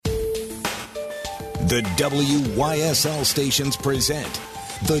The WYSL stations present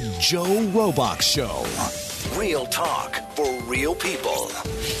The Joe Robach Show. Real talk for real people.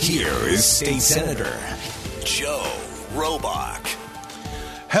 Here is State Senator Joe Robach.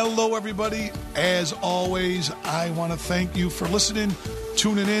 Hello, everybody. As always, I want to thank you for listening,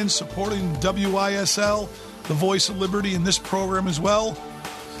 tuning in, supporting WYSL, the voice of liberty in this program as well.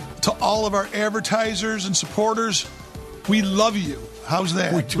 To all of our advertisers and supporters, we love you. How's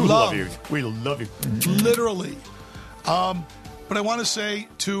that? We do love you. We love you. Literally. But I want to say,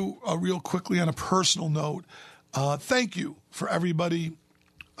 too, real quickly on a personal note, thank you for everybody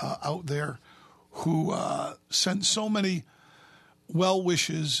out there who sent so many well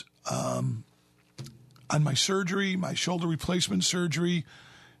wishes on my surgery, my shoulder replacement surgery.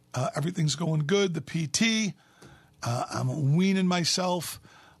 Everything's going good. The PT, I'm weaning myself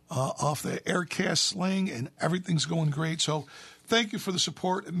off the air cast sling, and everything's going great. So thank you for the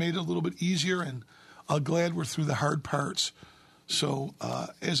support. It made it a little bit easier, and I'm glad we're through the hard parts. So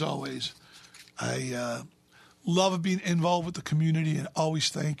as always, I love being involved with the community, and always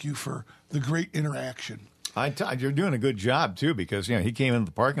thank you for the great interaction. You're doing a good job, too, because he came into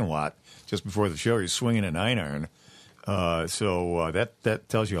the parking lot just before the show. He's swinging a 9-iron. So that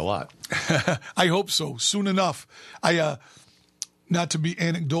tells you a lot. I hope so. Soon enough. Not to be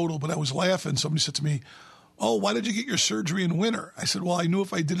anecdotal, but I was laughing. Somebody said to me, "Oh, why did you get your surgery in winter?" I said, "Well, I knew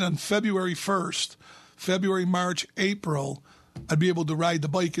if I did it on February 1st, February, March, April, I'd be able to ride the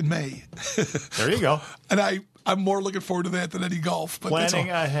bike in May." There you go. And I'm more looking forward to that than any golf. But planning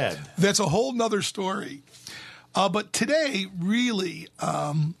ahead. That's a whole nother story. But today, really,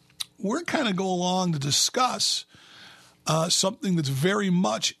 we're kind of go along to discuss something that's very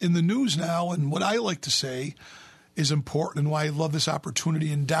much in the news now, and what I like to say is important, and why I love this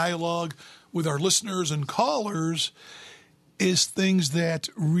opportunity and dialogue with our listeners and callers is things that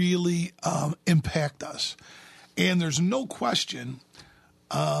really impact us. And there's no question,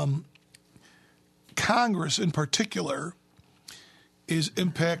 Congress in particular is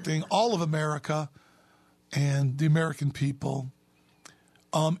impacting all of America and the American people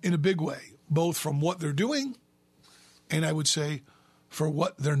in a big way, both from what they're doing and I would say for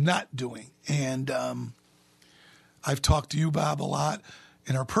what they're not doing. And I've talked to you, Bob, a lot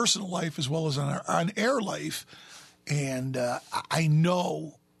in our personal life as well as on our on-air life, and I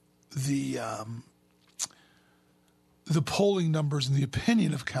know the polling numbers and the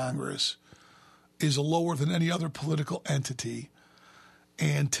opinion of Congress is lower than any other political entity.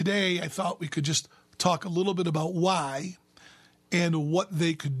 And today I thought we could just talk a little bit about why and what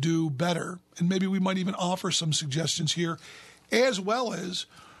they could do better. And maybe we might even offer some suggestions here, as well as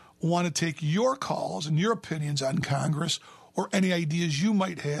want to take your calls and your opinions on Congress or any ideas you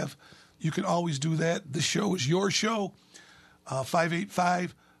might have. You can always do that. The show is your show,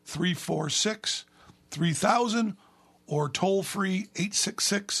 585-346-3000 or toll-free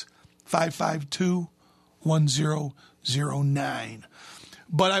 866-552-1009.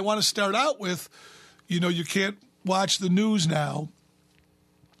 But I want to start out with, you can't watch the news now,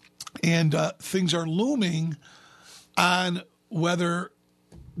 and things are looming on whether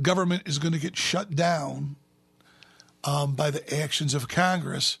government is going to get shut down by the actions of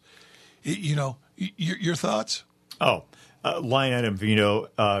Congress. Your thoughts? Line item,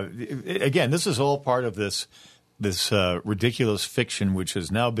 again, this is all part of this ridiculous fiction, which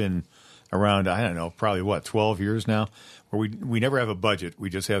has now been around, I don't know, probably 12 years now, where we never have a budget. We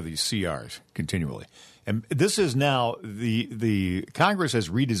just have these CRs continually. And this is now the Congress has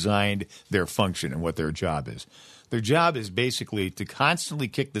redesigned their function and what their job is. Their job is basically to constantly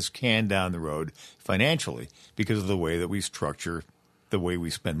kick this can down the road financially because of the way that we structure the way we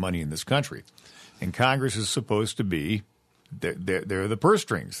spend money in this country. And Congress is supposed to be, they're the purse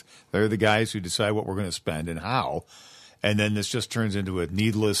strings. They're the guys who decide what we're going to spend and how. And then this just turns into a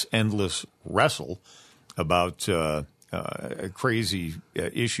needless, endless wrestle about crazy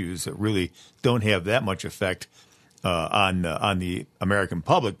issues that really don't have that much effect on the American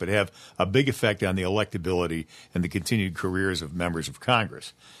public, but have a big effect on the electability and the continued careers of members of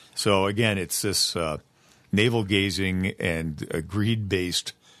Congress. So again, it's this navel-gazing and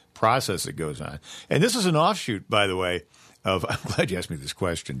greed-based process that goes on. And this is an offshoot, by the way, of – I'm glad you asked me this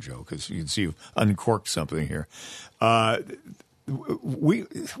question, Joe, because you can see you've uncorked something here.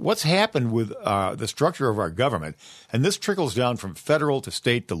 What's happened with the structure of our government, and this trickles down from federal to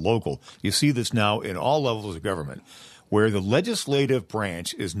state to local. You see this now in all levels of government, where the legislative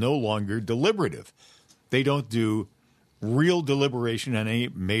branch is no longer deliberative. They don't do real deliberation on any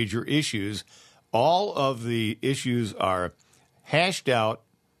major issues. All of the issues are hashed out,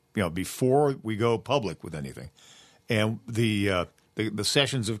 before we go public with anything. And the the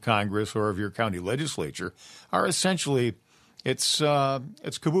sessions of Congress or of your county legislature are essentially it's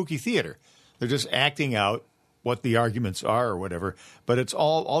kabuki theater. They're just acting out what the arguments are or whatever, but it's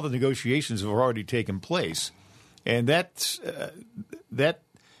all the negotiations have already taken place, and that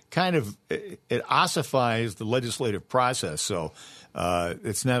kind of it ossifies the legislative process. So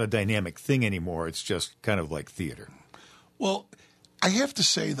it's not a dynamic thing anymore. It's just kind of like theater. Well, I have to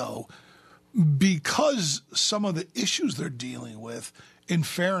say, though, because some of the issues they're dealing with, in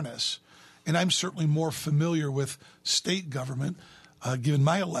fairness, and I'm certainly more familiar with state government, given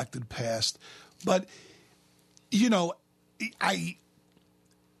my elected past, but, you know, I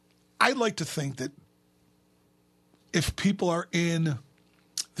like to think that if people are in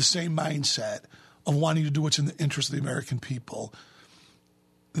the same mindset of wanting to do what's in the interest of the American people,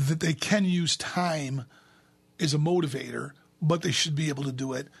 that they can use time as a motivator, but they should be able to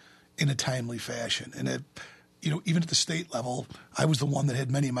do it in a timely fashion. And, even at the state level, I was the one that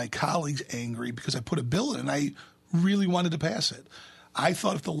had many of my colleagues angry because I put a bill in and I really wanted to pass it. I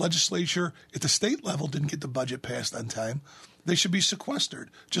thought if the legislature at the state level didn't get the budget passed on time, they should be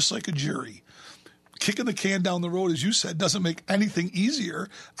sequestered, just like a jury. Kicking the can down the road, as you said, doesn't make anything easier.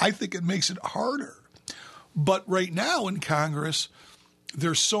 I think it makes it harder. But right now in Congress,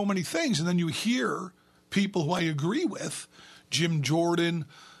 there's so many things. And then you hear people who I agree with, Jim Jordan,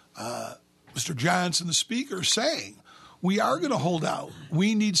 Mr. Johnson, the Speaker, saying, we are going to hold out.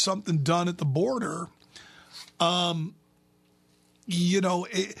 We need something done at the border. And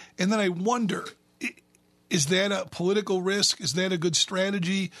then I wonder, is that a political risk? Is that a good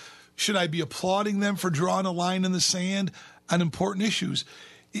strategy? Should I be applauding them for drawing a line in the sand on important issues?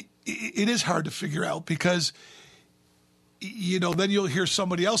 It is hard to figure out because, then you'll hear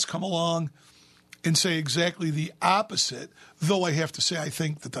somebody else come along and say exactly the opposite, though I have to say I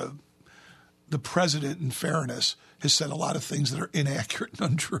think that the president, in fairness, has said a lot of things that are inaccurate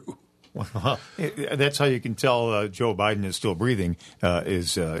and untrue. Well, that's how you can tell Joe Biden is still breathing,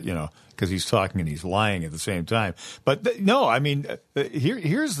 because he's talking and he's lying at the same time. But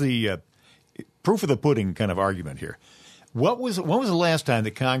here's the proof of the pudding kind of argument here. When was the last time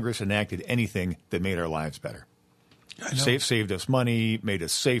that Congress enacted anything that made our lives better? Saved us money, made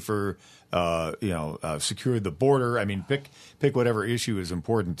us safer, secured the border. I mean, pick whatever issue is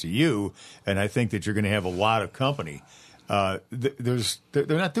important to you, and I think that you're going to have a lot of company. They're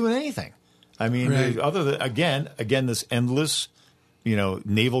not doing anything. I mean, right. Other than again this endless,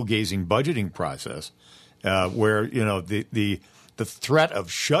 navel gazing budgeting process, where the threat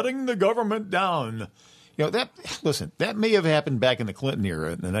of shutting the government down. That may have happened back in the Clinton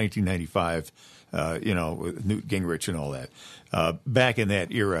era in the 1995. With Newt Gingrich and all that, back in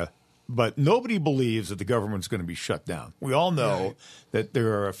that era. But nobody believes that the government's going to be shut down. We all know that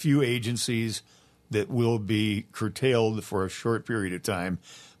there are a few agencies that will be curtailed for a short period of time,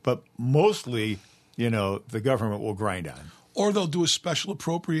 but mostly, the government will grind on. Or they'll do a special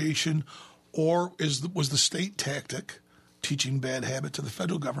appropriation, or was the state tactic, teaching bad habit to the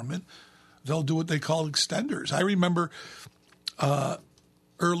federal government, they'll do what they call extenders. I remember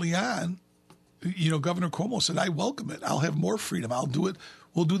early on, Governor Cuomo said, I welcome it. I'll have more freedom. I'll do it.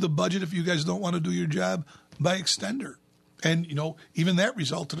 We'll do the budget if you guys don't want to do your job by extender. And, even that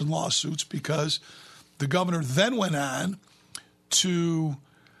resulted in lawsuits because the governor then went on to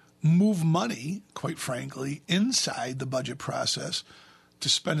move money, quite frankly, inside the budget process to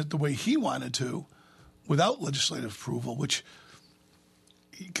spend it the way he wanted to without legislative approval, which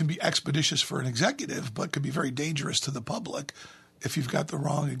can be expeditious for an executive, but could be very dangerous to the public if you've got the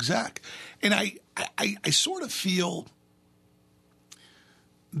wrong exec. And I sort of feel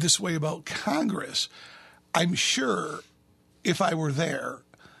this way about Congress. I'm sure if I were there,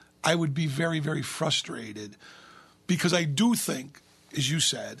 I would be very, very frustrated because I do think, as you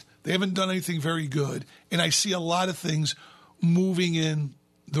said, they haven't done anything very good, and I see a lot of things moving in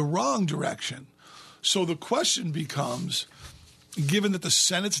the wrong direction. So the question becomes, given that the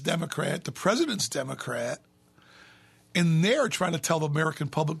Senate's Democrat, the president's Democrat, and they're trying to tell the American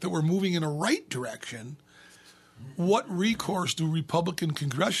public that we're moving in a right direction, what recourse do Republican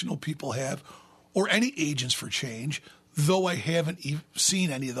congressional people have, or any agents for change, though I haven't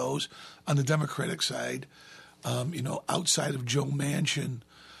seen any of those on the Democratic side, outside of Joe Manchin,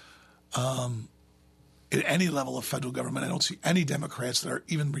 at any level of federal government. I don't see any Democrats that are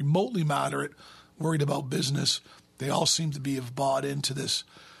even remotely moderate, worried about business. They all seem to have bought into this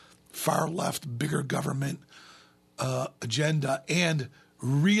far left, bigger government agenda. And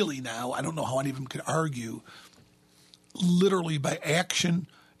really now, I don't know how any of them could argue, literally by action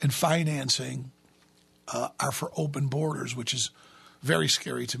and financing are for open borders, which is very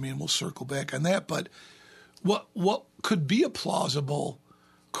scary to me, and we'll circle back on that. But what could be a plausible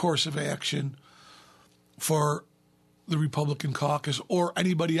course of action for the Republican caucus or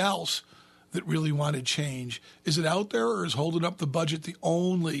anybody else that really wanted change? Is it out there, or is holding up the budget the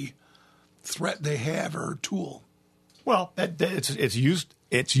only threat they have or tool? Well,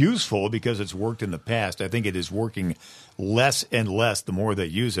 it's useful because it's worked in the past. I think it is working less and less the more they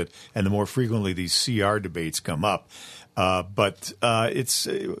use it, and the more frequently these CR debates come up. But it's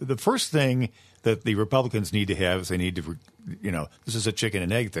the first thing that the Republicans need to have is they need to, this is a chicken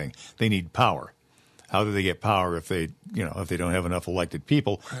and egg thing. They need power. How do they get power if they don't have enough elected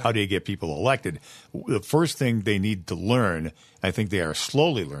people? Right. How do you get people elected? The first thing they need to learn, I think they are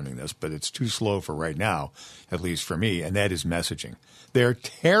slowly learning this, but it's too slow for right now, at least for me, and that is messaging. They're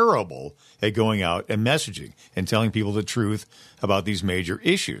terrible at going out and messaging and telling people the truth about these major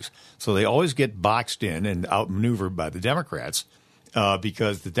issues. So they always get boxed in and outmaneuvered by the Democrats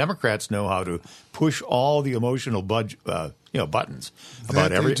because the Democrats know how to push all the emotional buttons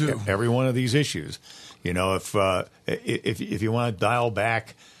about every one of these issues. If you want to dial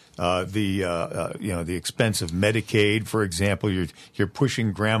back the expense of Medicaid, for example, you're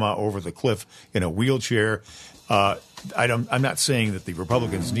pushing grandma over the cliff in a wheelchair. I'm not saying that the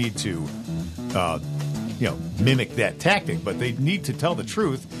Republicans need to mimic that tactic, but they need to tell the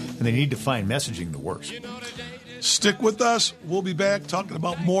truth and they need to find messaging that works. Stick with us. We'll be back talking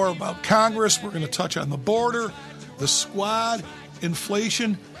more about Congress. We're going to touch on the border, the squad,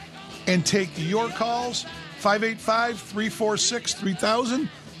 inflation, and take your calls. 585-346-3000.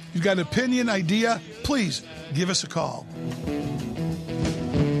 You've got an opinion, idea, please give us a call.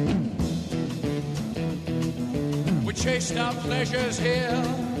 We chased our pleasures here,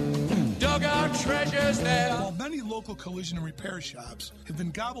 dug our treasures there. While many local collision and repair shops have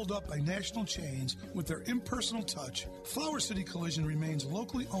been gobbled up by national chains with their impersonal touch, Flower City Collision remains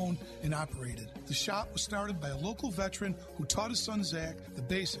locally owned and operated. The shop was started by a local veteran who taught his son Zach the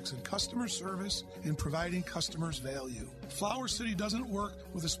basics in customer service and providing customers value. Flower City doesn't work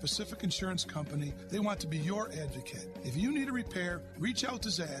with a specific insurance company. They want to be your advocate. If you need a repair, reach out to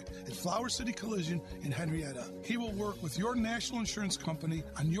Zach at Flower City Collision in Henrietta. He will work with your national insurance company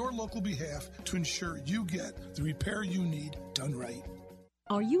on your local behalf to ensure you get the repair you need done right.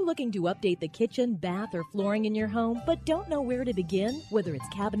 Are you looking to update the kitchen, bath, or flooring in your home, but don't know where to begin? Whether it's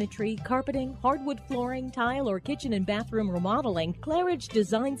cabinetry, carpeting, hardwood flooring, tile, or kitchen and bathroom remodeling, Claridge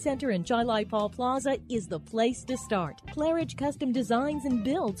Design Center in Chi-Lai Paul Plaza is the place to start. Claridge custom designs and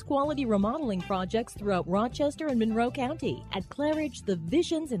builds quality remodeling projects throughout Rochester and Monroe County. At Claridge, the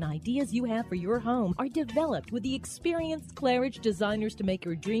visions and ideas you have for your home are developed with the experienced Claridge designers to make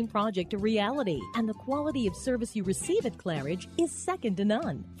your dream project a reality. And the quality of service you receive at Claridge is second to none.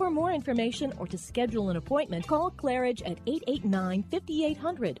 For more information or to schedule an appointment, call Claridge at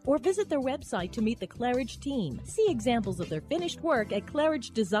 889-5800 or visit their website to meet the Claridge team. See examples of their finished work at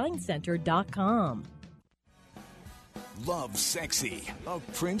ClaridgeDesignCenter.com. Love Sexy, a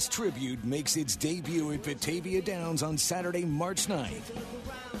Prince tribute, makes its debut at Batavia Downs on Saturday, March 9th.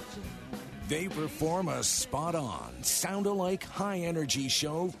 They perform a spot-on, sound-alike, high-energy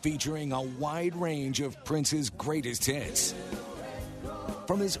show featuring a wide range of Prince's greatest hits.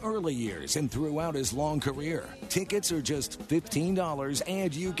 From his early years and throughout his long career, tickets are just $15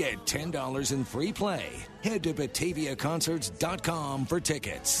 and you get $10 in free play. Head to BataviaConcerts.com for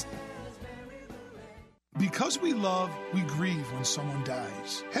tickets. Because we love, we grieve when someone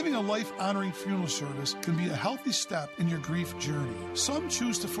dies. Having a life-honoring funeral service can be a healthy step in your grief journey. Some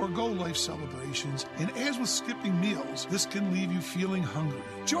choose to forego life celebrations, and as with skipping meals, this can leave you feeling hungry.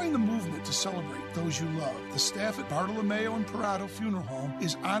 Join the movement to celebrate those you love. The staff at Bartolomeo and Parado Funeral Home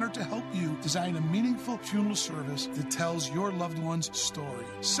is honored to help you design a meaningful funeral service that tells your loved one's story.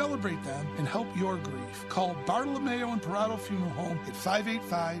 Celebrate them and help your grief. Call Bartolomeo and Parado Funeral Home at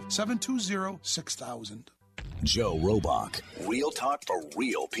 585-720-6000. Joe Robach, real talk for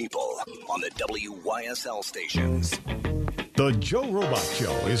real people on the WYSL stations. The Joe Robach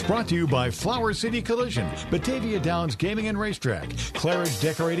Show is brought to you by Flower City Collision, Batavia Downs Gaming and Racetrack, Claridge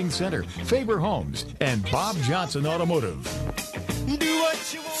Decorating Center, Faber Homes, and Bob Johnson Automotive.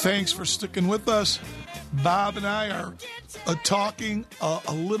 Thanks for sticking with us. Bob and I are talking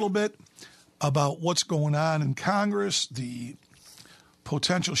a little bit about what's going on in Congress, the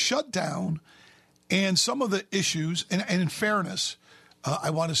potential shutdown, and some of the issues. And in fairness, I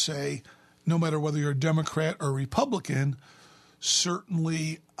want to say, no matter whether you're a Democrat or Republican,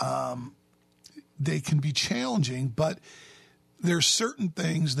 certainly they can be challenging, but there's certain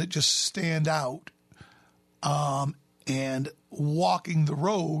things that just stand out. And walking the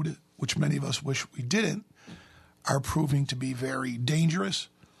road, which many of us wish we didn't, are proving to be very dangerous,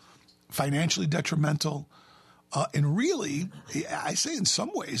 financially detrimental, And really, I say in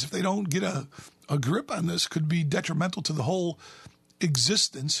some ways, if they don't get a grip on this, could be detrimental to the whole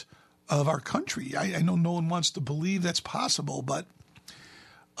existence of our country. I know no one wants to believe that's possible, but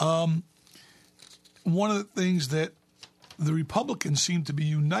one of the things that the Republicans seem to be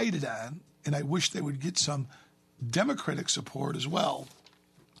united on, and I wish they would get some Democratic support as well,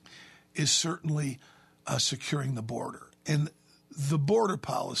 is certainly securing the border. And the border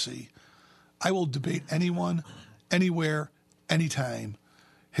policy, I will debate anyone, anywhere, anytime,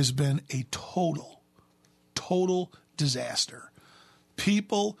 has been a total disaster.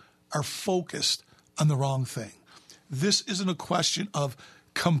 People are focused on the wrong thing. This isn't a question of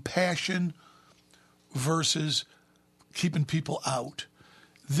compassion versus keeping people out.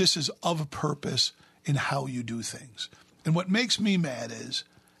 This is of a purpose in how you do things. And what makes me mad is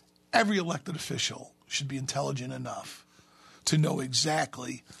every elected official should be intelligent enough to know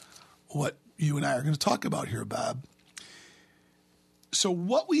exactly what you and I are going to talk about here, Bob. So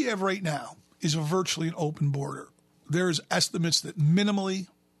what we have right now is virtually an open border. There's estimates that minimally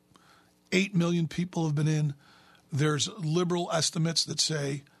 8 million people have been in. There's liberal estimates that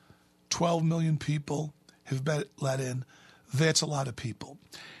say 12 million people have been let in. That's a lot of people.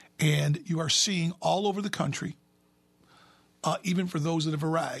 And you are seeing all over the country, even for those that have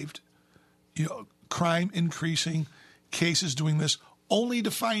arrived, crime increasing, cases doing this, only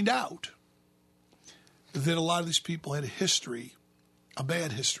to find out that a lot of these people had a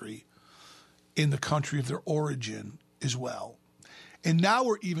bad history in the country of their origin as well. And now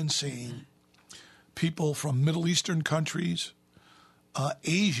we're even seeing people from Middle Eastern countries,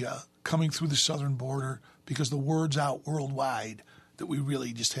 Asia, coming through the southern border because the word's out worldwide that we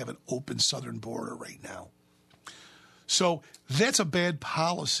really just have an open southern border right now. So that's a bad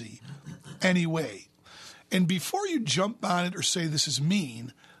policy anyway. And before you jump on it or say this is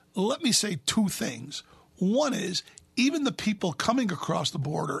mean, let me say two things. One is, even the people coming across the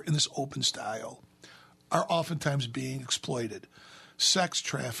border in this open style are oftentimes being exploited, sex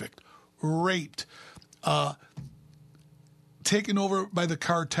trafficked, raped, taken over by the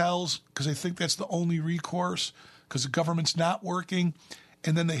cartels because they think that's the only recourse because the government's not working,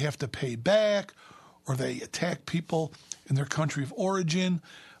 and then they have to pay back or they attack people in their country of origin.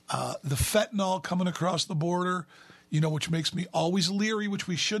 The fentanyl coming across the border, which makes me always leery, which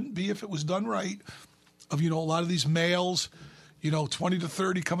we shouldn't be if it was done right, of, a lot of these males, 20 to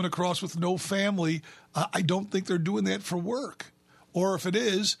 30 coming across with no family. I don't think they're doing that for work. Or if it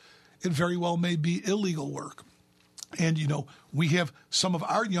is, it very well may be illegal work. And, we have some of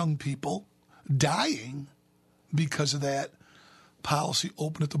our young people dying because of that policy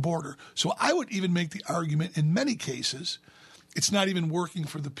open at the border. So I would even make the argument in many cases, it's not even working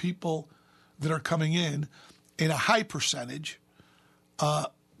for the people that are coming in a high percentage.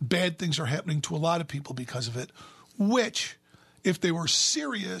 Bad things are happening to a lot of people because of it, which, if they were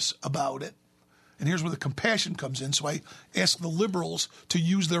serious about it, and here's where the compassion comes in, so I ask the liberals to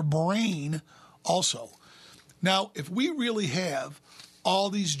use their brain also. Now, if we really have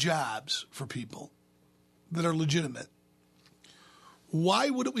all these jobs for people that are legitimate, why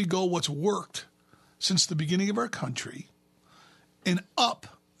wouldn't we go what's worked since the beginning of our country and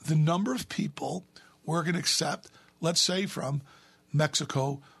up the number of people we're going to accept, let's say from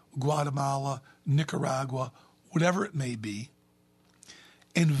Mexico, Guatemala, Nicaragua, whatever it may be,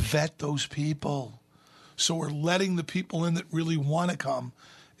 and vet those people. So we're letting the people in that really want to come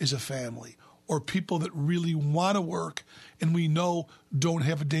as a family, or people that really want to work and we know don't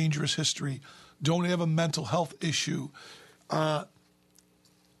have a dangerous history, don't have a mental health issue. That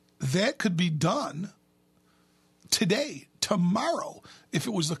could be done today, tomorrow, if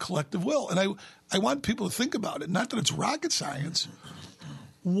it was the collective will. And I want people to think about it, not that it's rocket science.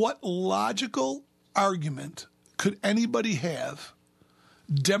 What logical argument could anybody have,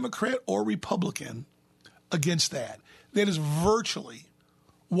 Democrat or Republican, against that? That is virtually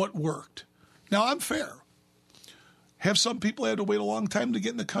what worked. Now, I'm fair. Have some people had to wait a long time to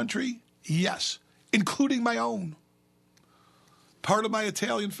get in the country? Yes, including my own. Part of my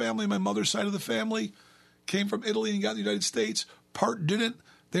Italian family, my mother's side of the family, came from Italy and got in the United States. Part didn't.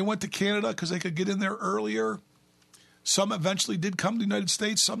 They went to Canada because they could get in there earlier. Some eventually did come to the United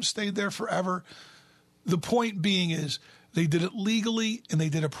States. Some stayed there forever. The point being is they did it legally and they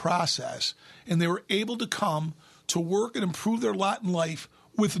did a process. And they were able to come to work and improve their lot in life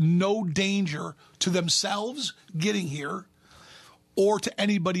with no danger to themselves getting here or to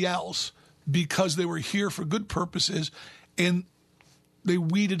anybody else because they were here for good purposes and they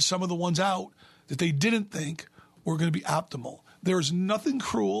weeded some of the ones out that they didn't think were going to be optimal. There's nothing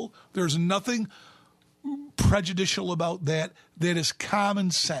cruel. There's nothing prejudicial about that. That is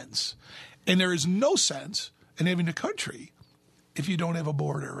common sense. And there is no sense and having a country if you don't have a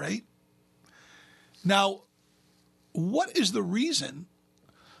border, right? Now, what is the reason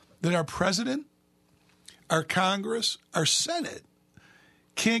that our president, our Congress, our Senate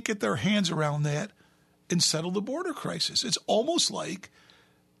can't get their hands around that and settle the border crisis? It's almost like,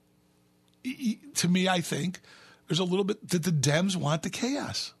 to me, I think, there's a little bit that the Dems want the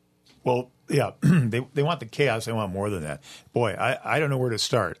chaos. Well, yeah, they want the chaos. They want more than that. Boy, I don't know where to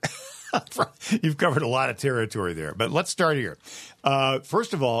start. You've covered a lot of territory there, but let's start here.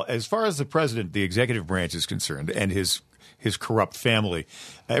 First of all, as far as the president, the executive branch is concerned, and his corrupt family,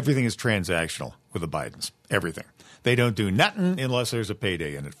 everything is transactional with the Bidens. Everything. They don't do nothing unless there's a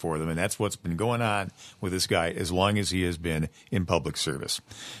payday in it for them, and that's what's been going on with this guy as long as he has been in public service.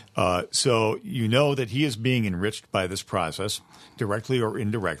 So you know that he is being enriched by this process, directly or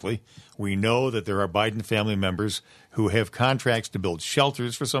indirectly. We know that there are Biden family members who have contracts to build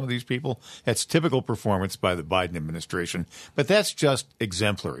shelters for some of these people. That's typical performance by the Biden administration, but that's just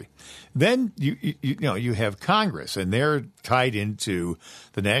exemplary. Then you have Congress, and they're tied into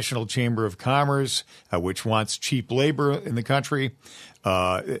the National Chamber of Commerce, which wants cheap labor in the country.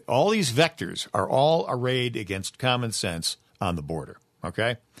 All these vectors are all arrayed against common sense on the border.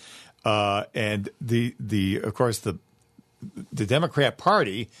 Okay, and of course the Democrat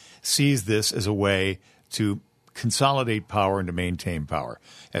Party sees this as a way to consolidate power and to maintain power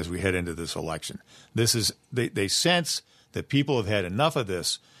as we head into this election. They sense that people have had enough of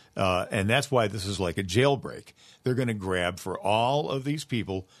this, and that's why this is like a jailbreak. They're going to grab for all of these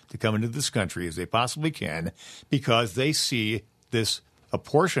people to come into this country as they possibly can because they see this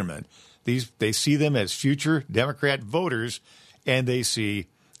apportionment. They see them as future Democrat voters, and they see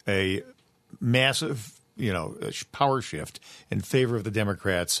a massive power shift in favor of the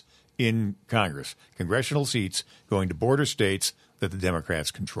Democrats in Congress. Congressional seats going to border states that the Democrats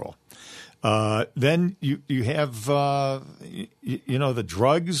control. Then you have, the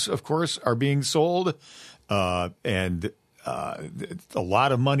drugs, of course, are being sold, and a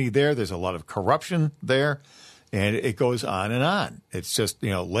lot of money there. There's a lot of corruption there, and it goes on and on. It's just,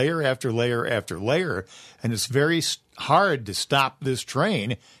 layer after layer after layer, and it's very hard to stop this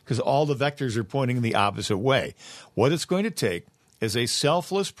train because all the vectors are pointing in the opposite way. What it's going to take is a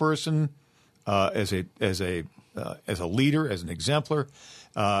selfless person, as a leader, as an exemplar,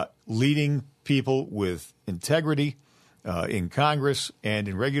 leading people with integrity in Congress and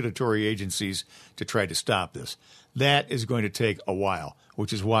in regulatory agencies to try to stop this. That is going to take a while,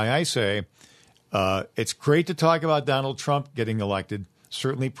 which is why I say it's great to talk about Donald Trump getting elected,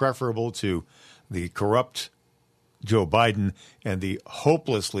 certainly preferable to the corrupt Joe Biden and the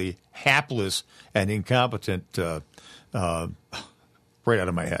hopelessly hapless and incompetent right out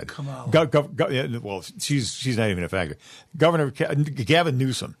of my head. Kamala. She's not even a factor. Governor Gavin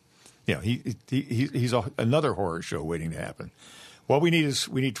Newsom. He's another horror show waiting to happen. What we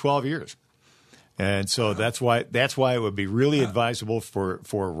need 12 years. And so that's why it would be really advisable for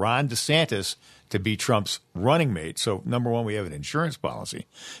Ron DeSantis to be Trump's running mate. So number one, we have an insurance policy,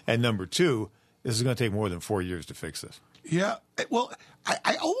 and number two, this is going to take more than 4 years to fix this. Yeah. Well,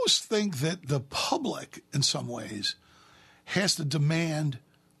 I almost think that the public, in some ways, has to demand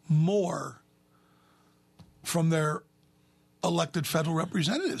more from their elected federal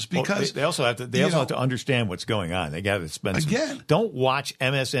representatives because they also have to understand what's going on. They got to spend again. Don't watch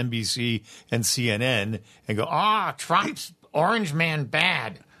MSNBC and CNN and go, Trump's orange man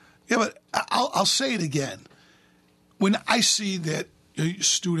bad. Yeah, but I'll say it again. When I see that a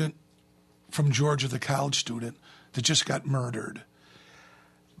student from Georgia, the college student that just got murdered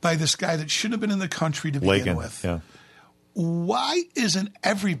by this guy that shouldn't have been in the country to begin with. Yeah. Why isn't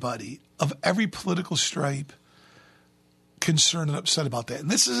everybody of every political stripe concerned and upset about that? And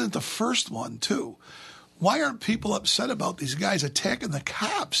this isn't the first one, too. Why aren't people upset about these guys attacking the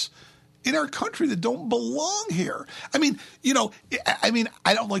cops in our country that don't belong here? I mean,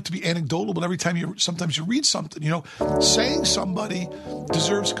 I don't like to be anecdotal, but every time sometimes you read something, saying somebody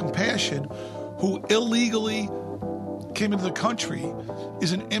deserves compassion who illegally came into the country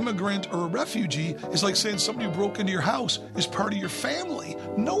is an immigrant or a refugee is like saying somebody who broke into your house is part of your family.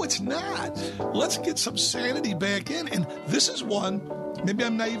 No, it's not. Let's get some sanity back in. And this is one, maybe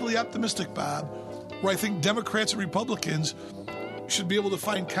I'm naively optimistic, Bob, where I think Democrats and Republicans should be able to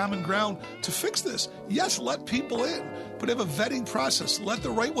find common ground to fix this. Yes, let people in, but have a vetting process. Let the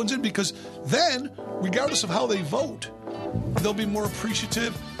right ones in, because then, regardless of how they vote, they'll be more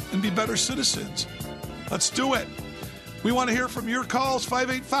appreciative and be better citizens. Let's do it. We want to hear from your calls,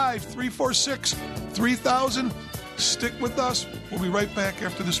 585-346-3000. Stick with us. We'll be right back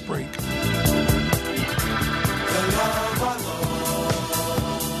after this break.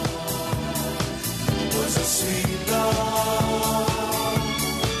 was a sweet love,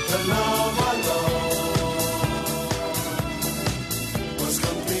 the love I love was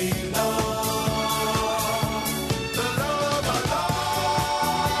complete love, the love I love.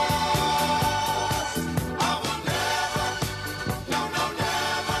 I will never, no,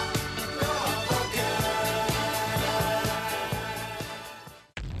 never love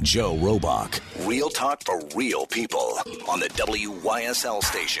again. Joe Robach, real talk for real people on the WYSL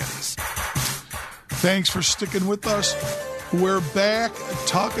stations. Thanks for sticking with us. We're back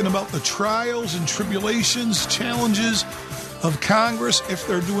talking about the trials and tribulations, challenges of Congress, if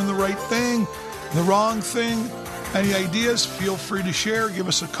they're doing the right thing, the wrong thing. Any ideas, feel free to share. Give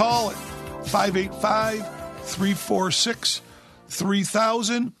us a call at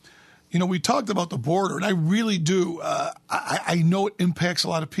 585-346-3000. You know, we talked about the border, and I really do. I know it impacts a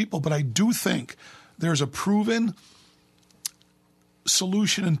lot of people, but I do think there's a proven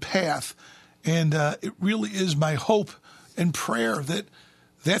solution and path. And it really is my hope and prayer that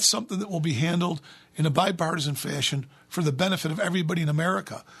that's something that will be handled in a bipartisan fashion for the benefit of everybody in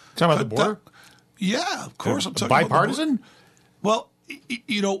America. Talking about the border? Yeah, of course. I'm talking bipartisan? about Well,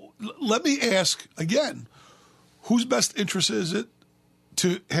 you know, let me ask again, whose best interest is it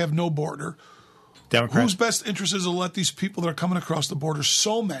to have no border? Democrats. Whose best interest is it to let these people that are coming across the border,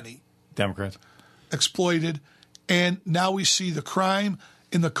 so many, Democrats, exploited, and now we see the crime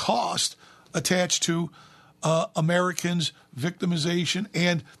and the cost attached to Americans, victimization,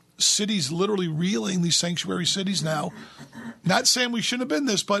 and cities literally reeling, these sanctuary cities now. Not saying we shouldn't have been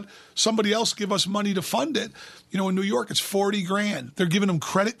this, but somebody else give us money to fund it. You know, in New York, it's $40,000. They're giving them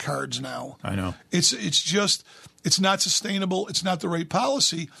credit cards now. I know. It's not sustainable. It's not the right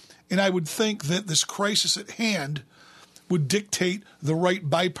policy. And I would think that this crisis at hand would dictate the right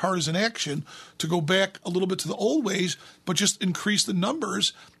bipartisan action to go back a little bit to the old ways, but just increase the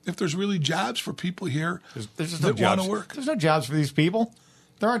numbers if there's really jobs for people here there's that no want to work. There's no jobs for these people.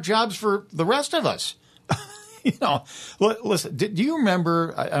 There aren't jobs for the rest of us. You know, listen, do you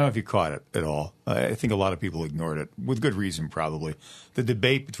remember, I don't know if you caught it at all. I think a lot of people ignored it, with good reason probably, the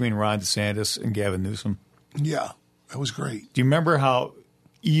debate between Ron DeSantis and Gavin Newsom? Yeah, that was great. Do you remember how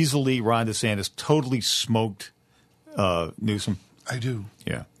easily Ron DeSantis totally smoked Newsom? I do.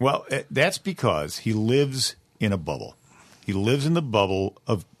 Yeah. Well, that's because he lives in a bubble. He lives in the bubble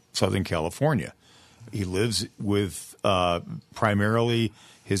of Southern California. He lives with primarily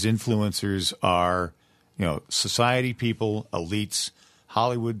his influencers are, you know, society people, elites,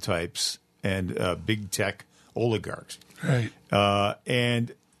 Hollywood types, and big tech oligarchs. Right.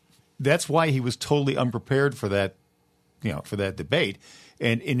 And that's why he was totally unprepared for that, you know, for that debate.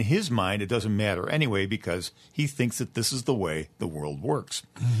 And in his mind, it doesn't matter anyway because he thinks that this is the way the world works.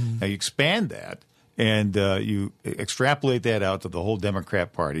 Mm-hmm. Now, you expand that and you extrapolate that out to the whole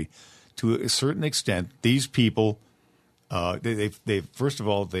Democrat Party. To a certain extent, these people, they've first of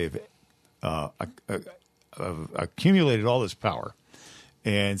all, they've accumulated all this power.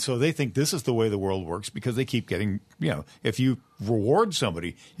 And so they think this is the way the world works because they keep getting, you know, if you reward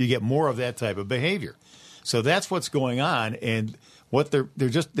somebody, you get more of that type of behavior. So that's what's going on. And what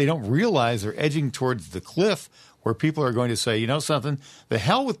they don't realize they're edging towards the cliff where people are going to say, you know something, the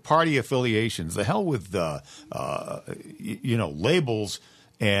hell with party affiliations, the hell with you know, labels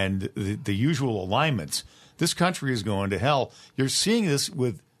and the usual alignments. This country is going to hell. You're seeing this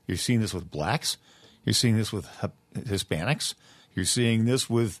with blacks. You're seeing this with Hispanics. You're seeing this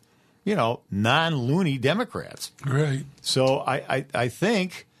with, you know, non-loony Democrats. Right. So I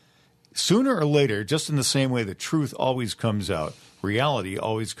think sooner or later, just in the same way the truth always comes out, reality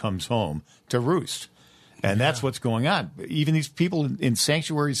always comes home to roost. And that's what's going on. Even these people in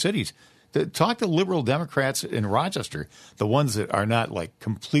sanctuary cities. Talk to liberal Democrats in Rochester, the ones that are not like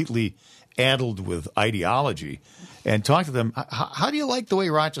completely addled with ideology, and talk to them. How do you like the way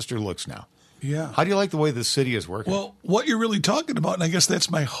Rochester looks now? Yeah. How do you like the way the city is working? Well, what you're really talking about, and I guess that's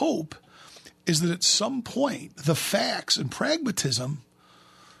my hope, is that at some point the facts and pragmatism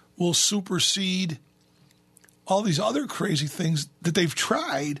will supersede all these other crazy things that they've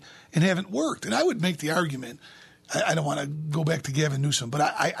tried and haven't worked. And I would make the argument, I don't want to go back to Gavin Newsom, but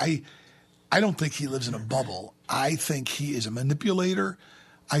I don't think he lives in a bubble. I think he is a manipulator.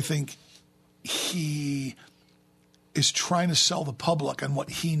 I think he is trying to sell the public on what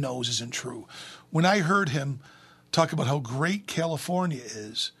he knows isn't true. When I heard him talk about how great California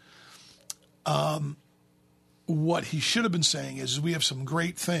is, what he should have been saying is we have some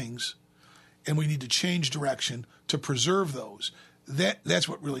great things and we need to change direction to preserve those. That's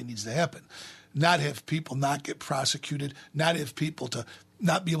what really needs to happen. not have people not get prosecuted, not have people to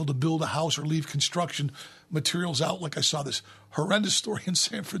not be able to build a house or leave construction materials out. Like I saw this horrendous story in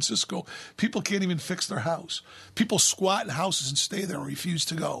San Francisco. People can't even fix their house. People squat in houses and stay there and refuse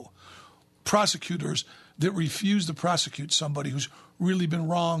to go. Prosecutors that refuse to prosecute somebody who's really been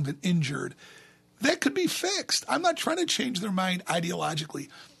wronged and injured. That could be fixed. I'm not trying to change their mind ideologically,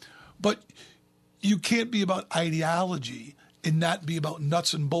 but you can't be about ideology and not be about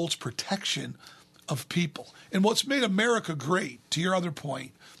nuts and bolts protection of people. And what's made America great, to your other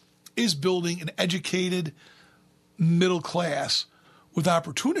point, is building an educated middle class with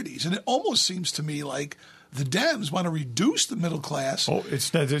opportunities. And it almost seems to me like the Dems want to reduce the middle class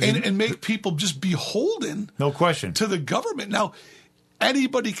and make people just beholden, no question, to the government. Now,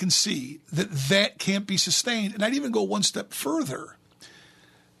 anybody can see that that can't be sustained. And I'd even go one step further.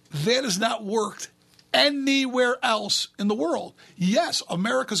 That has not worked anywhere else in the world. Yes,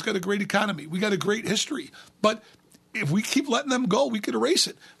 America's got a great economy. We got a great history. But if we keep letting them go, we could erase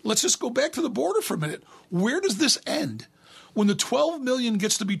it. Let's just go back to the border for a minute. Where does this end? When the 12 million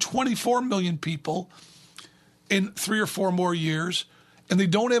gets to be 24 million people in 3 or 4 more years, and they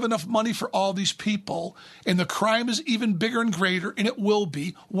don't have enough money for all these people, and the crime is even bigger and greater, and it will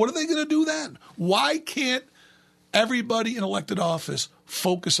be, what are they going to do then? Why can't everybody in elected office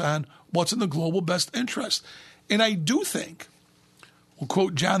focus on what's in the global best interest? And I do think, we'll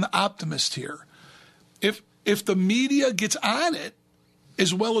quote John the Optimist here, if the media gets on it,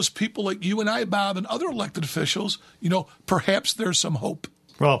 as well as people like you and I, Bob, and other elected officials, perhaps there's some hope.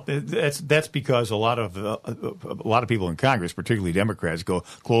 Well, that's because a lot of people in Congress, particularly Democrats, go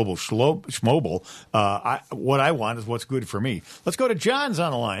global schmobile. What I want is what's good for me. Let's go to John's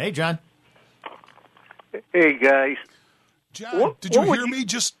on the line. Hey, John. Hey, guys. John, did you hear me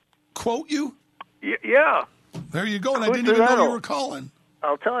just quote you? Yeah. There you go, and I didn't even know you were calling.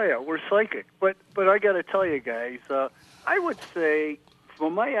 I'll tell you, we're psychic. But I got to tell you guys, I would say,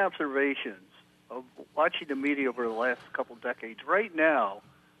 from my observations of watching the media over the last couple decades, right now,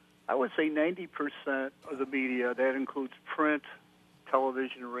 I would say 90% of the media, that includes print,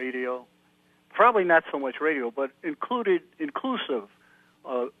 television, radio, probably not so much radio, but inclusively,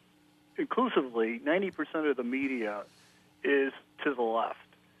 90% of the media is to the left.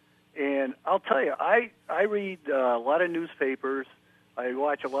 And I'll tell you, I read a lot of newspapers. I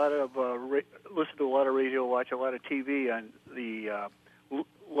watch a lot of, listen to a lot of radio, watch a lot of TV on the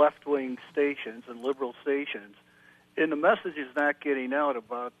left-wing stations and liberal stations. And the message is not getting out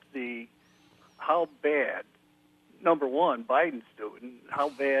about how bad, number one, Biden's doing, how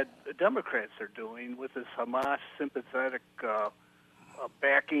bad the Democrats are doing with this Hamas sympathetic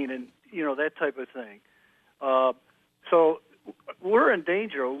backing and, that type of thing. So we're in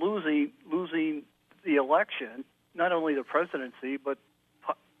danger of losing the election, not only the presidency, but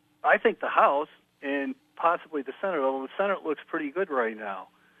I think the House and possibly the Senate, although the Senate looks pretty good right now.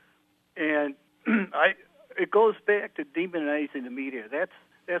 And it goes back to demonizing the media.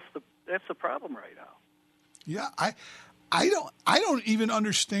 That's the problem right now. Yeah, I don't even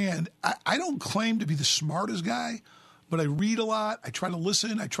understand. I don't claim to be the smartest guy, but I read a lot. I try to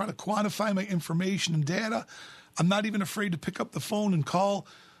listen. I try to quantify my information and data. I'm not even afraid to pick up the phone and call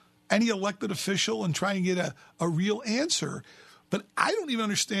any elected official and try and get a real answer. But I don't even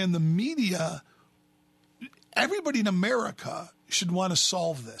understand the media. Everybody in America should want to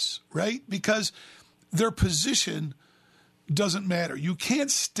solve this, right? Because their position doesn't matter. You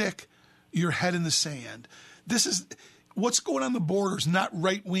can't stick your head in the sand. This is what's going on the border is not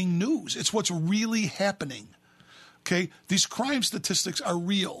right-wing news. It's what's really happening. Okay? These crime statistics are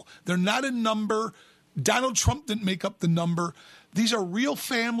real. They're not a number. Donald Trump didn't make up the number. These are real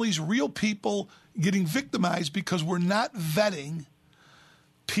families, real people getting victimized because we're not vetting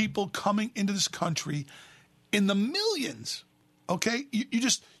people coming into this country in the millions. Okay?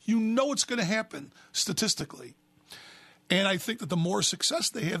 You know it's going to happen statistically. And I think that the more success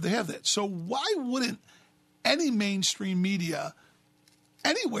they have that. So why wouldn't any mainstream media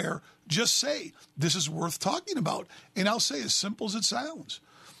anywhere just say this is worth talking about? And I'll say as simple as it sounds.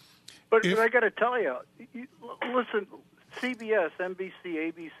 But I got to tell you, listen, CBS, NBC,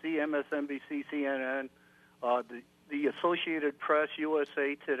 ABC, MSNBC, CNN, the Associated Press,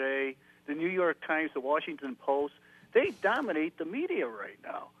 USA Today, the New York Times, the Washington Post, they dominate the media right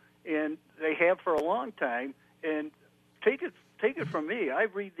now. And they have for a long time. And take it from me, I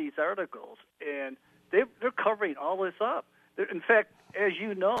read these articles, and they're covering all this up. In fact, as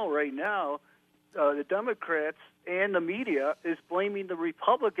you know right now, the Democrats and the media is blaming the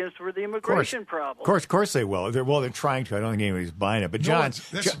Republicans for the immigration problem. Of course they will. They're trying to. I don't think anybody's buying it. But John,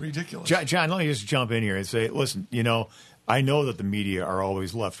 that's ridiculous. John, let me just jump in here and say, listen, I know that the media are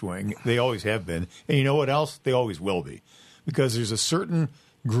always left-wing. They always have been. And you know what else? They always will be. Because there's a certain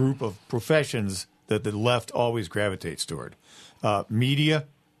group of professions that the left always gravitates toward. Media,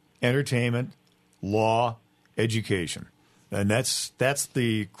 entertainment, law, education. And that's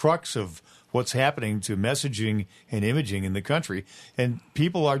the crux of what's happening to messaging and imaging in the country. And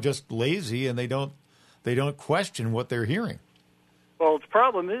people are just lazy, and they don't question what they're hearing. Well, the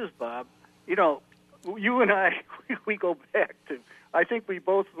problem is, Bob, you and I, we go back to, I think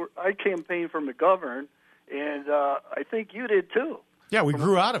I campaigned for McGovern, and I think you did too. Yeah, we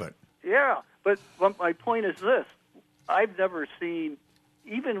grew out of it. Yeah, but my point is this. I've never seen,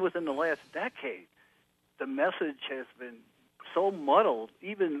 even within the last decade, the message has been so muddled,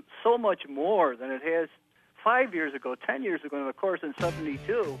 even so much more than it has 5 years ago, 10 years ago, and of course in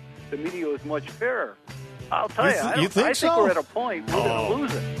 72, the media was much fairer. I'll tell you, I think we're at a point we're going to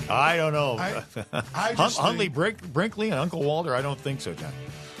lose it. I don't know. Huntley, Brinkley, and Uncle Walter, I don't think so, John.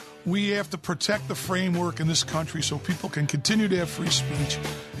 We have to protect the framework in this country so people can continue to have free speech.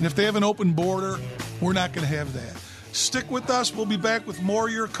 And if they have an open border, we're not going to have that. Stick with us. We'll be back with more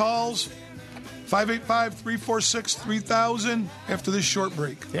of your calls. 585-346-3000 after this short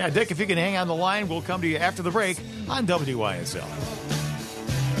break. Yeah, Dick, if you can hang on the line, we'll come to you after the break on WYSL.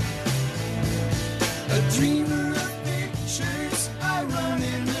 A dreamer of pictures, I run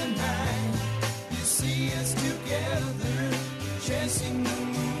in the night. You see us together, chasing the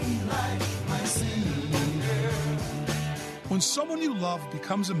moonlight, my singing girl. When someone you love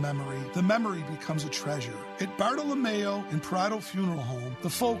becomes a memory, the memory becomes a treasure. At Bartolomeo and Parado Funeral Home, the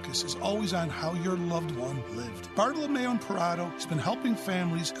focus is always on how your loved one lived. Bartolomeo and Parado has been helping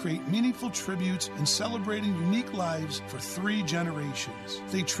families create meaningful tributes and celebrating unique lives for 3 generations.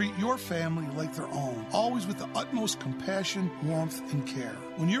 They treat your family like their own, always with the utmost compassion, warmth, and care.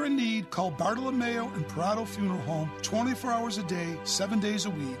 When you're in need, call Bartolomeo and Parado Funeral Home 24 hours a day, 7 days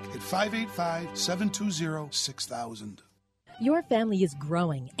a week at 585-720-6000. Your family is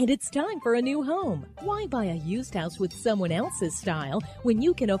growing, and it's time for a new home. Why buy a used house with someone else's style when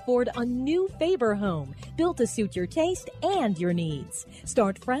you can afford a new Faber home built to suit your taste and your needs?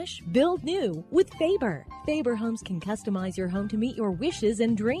 Start fresh, build new with Faber. Faber Homes can customize your home to meet your wishes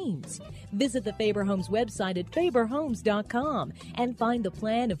and dreams. Visit the Faber Homes website at faberhomes.com and find the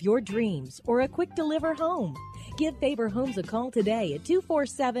plan of your dreams or a quick deliver home. Give Faber Homes a call today at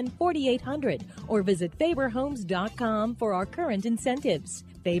 247-4800 or visit faberhomes.com for our current incentives.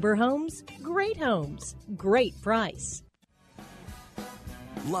 Faber Homes, great price.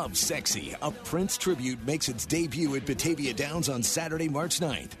 Love Sexy, a Prince tribute, makes its debut at Batavia Downs on Saturday, March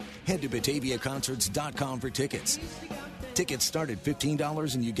 9th. Head to BataviaConcerts.com for tickets. Tickets start at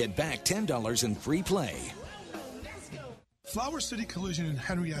 $15 and you get back $10 in free play. Flower City Collision in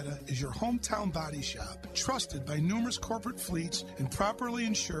Henrietta is your hometown body shop, trusted by numerous corporate fleets and properly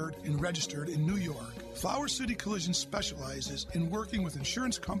insured and registered in New York. Flower City Collision specializes in working with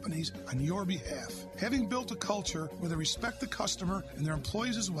insurance companies on your behalf. Having built a culture where they respect the customer and their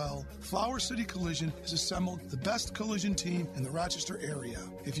employees as well, Flower City Collision has assembled the best collision team in the Rochester area.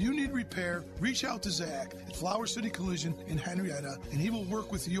 If you need repair, reach out to Zach at Flower City Collision in Henrietta, and he will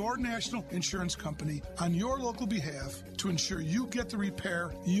work with your national insurance company on your local behalf to ensure you get the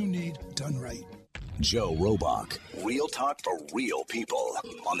repair you need done right. Joe Robach, real talk for real people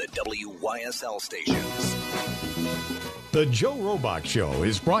on the WYSL stations. The Joe Robach Show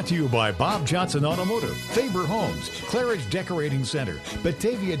is brought to you by Bob Johnson Automotive, Faber Homes, Claridge Decorating Center,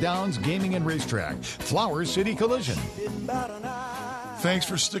 Batavia Downs Gaming and Racetrack, Flower City Collision. Thanks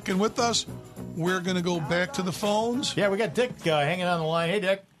for sticking with us. We're going to go back to the phones. Yeah, we got Dick hanging on the line. Hey,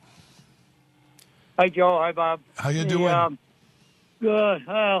 Dick. Hi, Joe. Hi, Bob. How you doing? Good.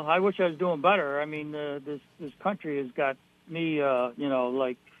 Well, I wish I was doing better. I mean, this country has got me,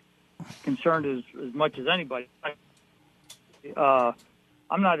 concerned as much as anybody. I'm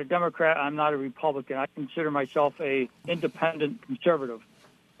not a Democrat. I'm not a Republican. I consider myself a independent conservative.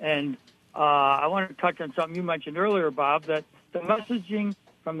 And I want to touch on something you mentioned earlier, Bob, that the messaging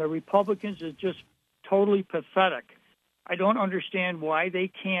from the Republicans is just totally pathetic. I don't understand why they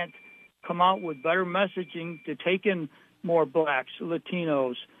can't come out with better messaging to take in more blacks,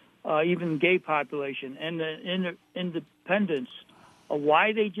 Latinos, even gay population, and the independents,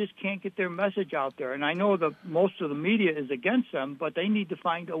 why they just can't get their message out there. And I know that most of the media is against them, but they need to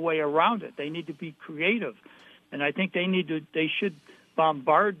find a way around it. They need to be creative. And I think they should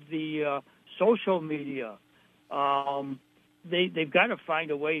bombard the social media. they've got to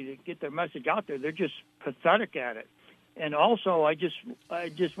find a way to get their message out there. They're just pathetic at it. And also, I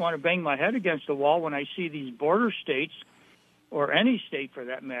just want to bang my head against the wall when I see these border states, or any state for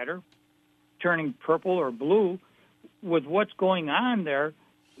that matter, turning purple or blue with what's going on there.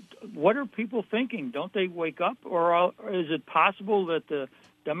 What are people thinking? Don't they wake up? Or is it possible that the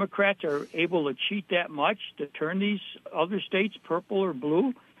Democrats are able to cheat that much to turn these other states purple or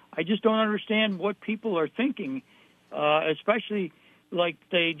blue? I just don't understand what people are thinking, especially like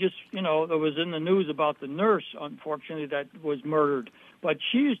they just, it was in the news about the nurse, unfortunately, that was murdered. But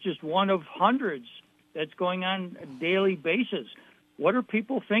she is just one of hundreds that's going on a daily basis. What are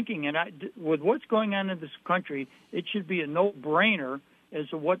people thinking? And with what's going on in this country, it should be a no-brainer as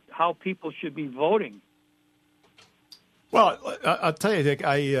to how people should be voting. Well, I'll tell you, Dick.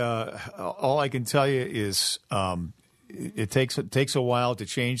 All I can tell you is it takes a while to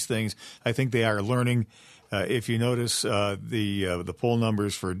change things. I think they are learning. If you notice, the poll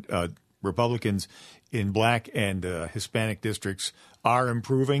numbers for Republicans in black and Hispanic districts are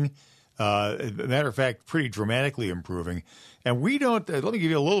improving. As a matter of fact, pretty dramatically improving. And we don't. Let me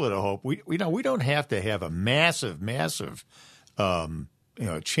give you a little bit of hope. We don't have to have a massive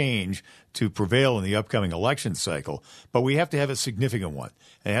change to prevail in the upcoming election cycle, but we have to have a significant one.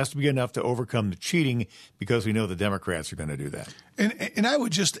 It has to be enough to overcome the cheating, because we know the Democrats are going to do that. And I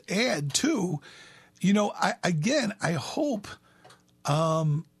would just add too, I hope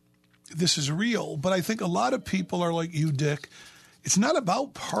this is real, but I think a lot of people are like you, Dick. It's not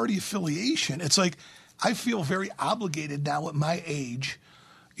about party affiliation. It's like I feel very obligated now at my age,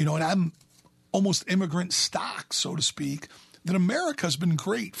 and I'm almost immigrant stock, so to speak, that America's been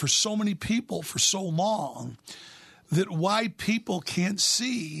great for so many people for so long, that why people can't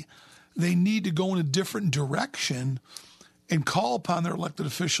see they need to go in a different direction and call upon their elected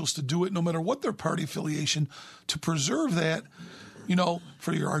officials to do it, no matter what their party affiliation, to preserve that,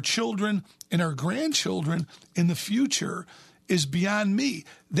 for our children and our grandchildren in the future, is beyond me.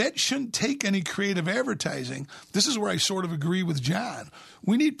 That shouldn't take any creative advertising. This is where I sort of agree with John.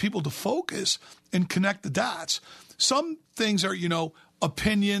 We need people to focus and connect the dots. Some things are,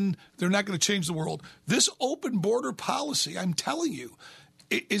 opinion. They're not going to change the world. This open border policy, I'm telling you,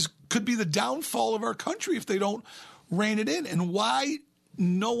 could be the downfall of our country if they don't rein it in. And why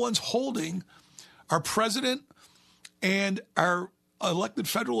no one's holding our president and our elected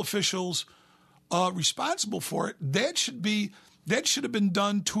federal officials responsible for it, that should have been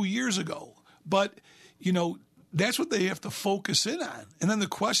done 2 years ago. But, that's what they have to focus in on. And then the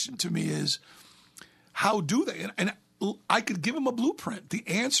question to me is, how do they? And I could give them a blueprint. The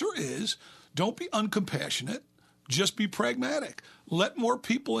answer is, don't be uncompassionate. Just be pragmatic. Let more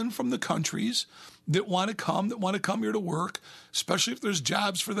people in from the countries that want to come here to work, especially if there's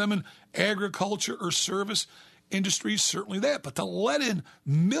jobs for them in agriculture or service industries, certainly that. But to let in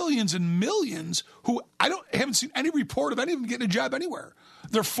millions and millions who haven't seen any report of any of them getting a job anywhere.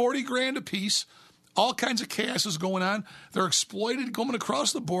 They're $40,000 a piece. All kinds of chaos is going on. They're exploited going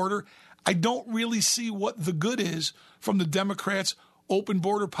across the border. I don't really see what the good is from the Democrats' open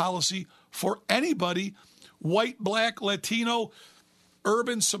border policy for anybody, white, black, Latino,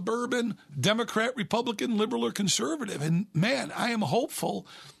 urban, suburban, Democrat, Republican, liberal, or conservative. And, man, I am hopeful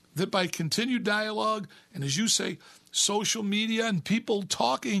that by continued dialogue and, as you say, social media and people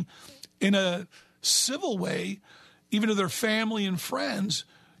talking in a civil way, even to their family and friends,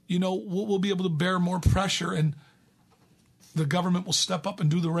 we'll be able to bear more pressure and the government will step up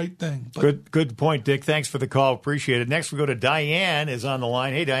and do the right thing. But Good point, Dick. Thanks for the call. Appreciate it. Next, we go to Diane is on the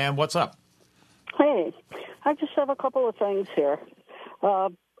line. Hey, Diane, what's up? Hey, I just have a couple of things here.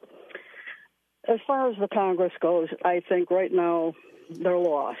 As far as the Congress goes, I think right now they're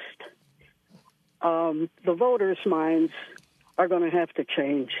lost. The voters' minds are going to have to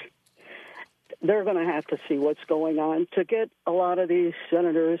change. They're going to have to see what's going on to get a lot of these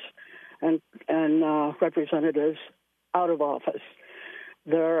senators and representatives out of office.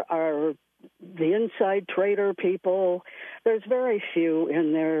 There are the inside trader people. There's very few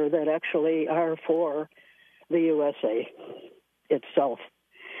in there that actually are for the USA itself.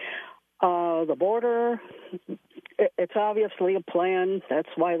 The border, it's obviously a plan. That's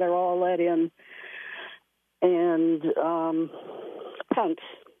why they're all let in. And Pence,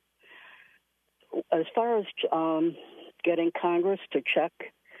 as far as getting Congress to check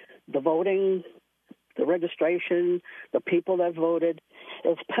the voting, the registration, the people that voted,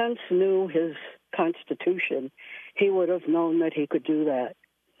 if Pence knew his Constitution, he would have known that he could do that.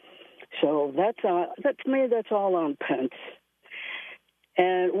 So that's me. That's all on Pence.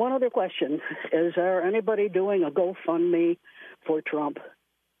 And one other question: is there anybody doing a GoFundMe for Trump?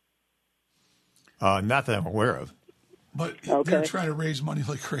 Not that I'm aware of. But Okay. they're trying to raise money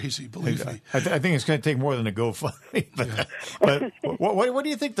like crazy, believe me. I think it's going to take more than a GoFundMe. But what do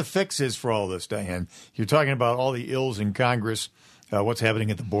you think the fix is for all this, Diane? You're talking about all the ills in Congress, what's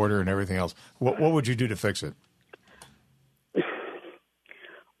happening at the border and everything else. What would you do to fix it?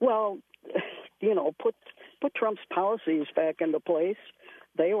 Well, put Trump's policies back into place.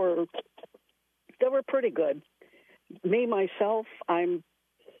 They were pretty good. Me myself, I'm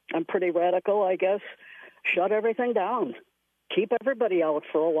pretty radical, I guess. Shut everything down. Keep everybody out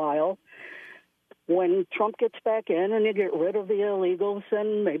for a while. When Trump gets back in and you get rid of the illegals,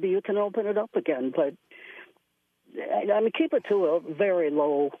 then maybe you can open it up again. But keep it to a very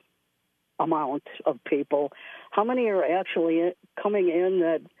low amount of people. How many are actually coming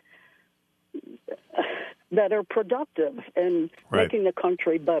in that are productive and making the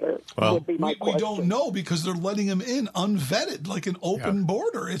country better? Well, would be my question. We don't know because they're letting them in unvetted, like an open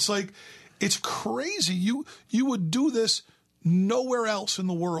border. It's like, it's crazy. You would do this nowhere else in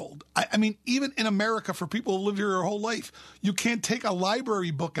the world. I mean, even in America, for people who live here their whole life, you can't take a library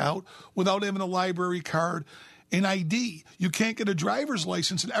book out without having a library card and ID. You can't get a driver's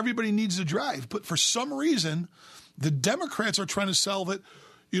license, and everybody needs to drive. But for some reason, the Democrats are trying to solve it.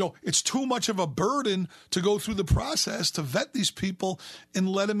 It's too much of a burden to go through the process to vet these people and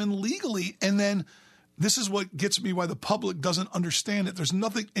let them in legally. And then this is what gets me why the public doesn't understand it. There's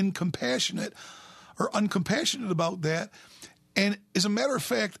nothing incompassionate or uncompassionate about that. And as a matter of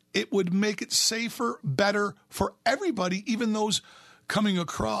fact, it would make it safer, better for everybody, even those coming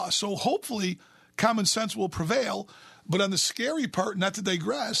across. So hopefully common sense will prevail. But on the scary part, not to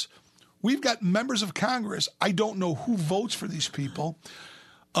digress, we've got members of Congress. I don't know who votes for these people.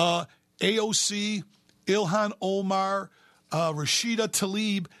 AOC, Ilhan Omar, Rashida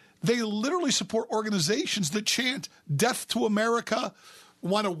Tlaib, they literally support organizations that chant death to America,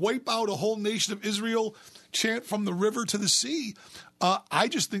 want to wipe out a whole nation of Israel, chant from the river to the sea. I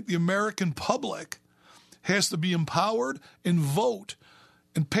just think the American public has to be empowered and vote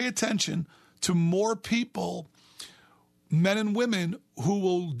and pay attention to more people, men and women, who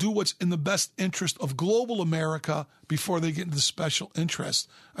will do what's in the best interest of global America before they get into the special interest.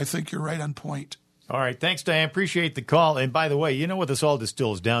 I think you're right on point. All right. Thanks, Diane. Appreciate the call. And by the way, you know what this all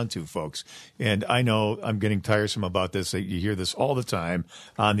distills down to, folks. And I know I'm getting tiresome about this. You hear this all the time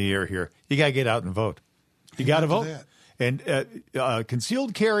on the air here. You got to get out and vote. You got to vote. And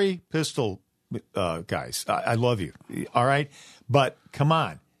concealed carry pistol guys, I love you. All right. But come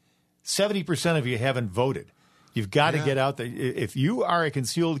on. 70% of you haven't voted. You've got to get out there. If you are a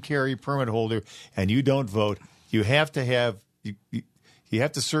concealed carry permit holder and you don't vote, you have to have you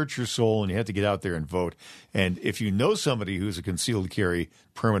have to search your soul and you have to get out there and vote. And if you know somebody who's a concealed carry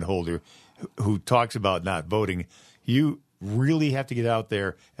permit holder who talks about not voting, you really have to get out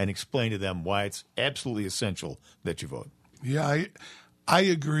there and explain to them why it's absolutely essential that you vote. Yeah, I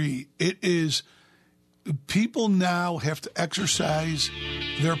agree. It is. People now have to exercise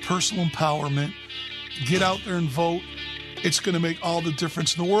their personal empowerment, get out there and vote. It's going to make all the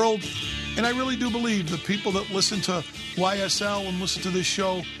difference in the world. And I really do believe the people that listen to YSL and listen to this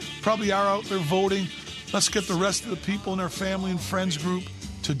show probably are out there voting. Let's get the rest of the people in our family and friends group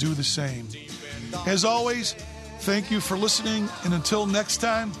to do the same. As always, thank you for listening. And until next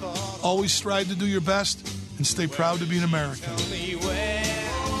time, always strive to do your best and stay proud to be an American.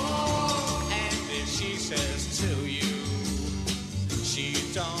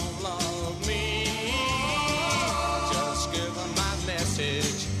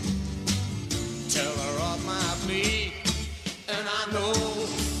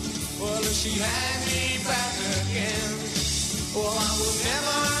 She had me back again. Well, I will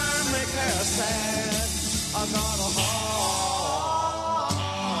never make her sad. I got a heart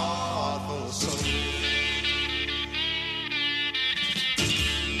full of soul.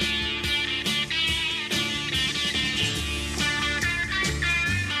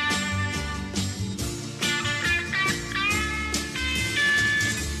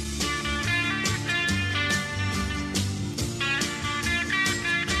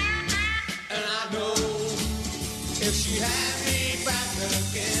 If she had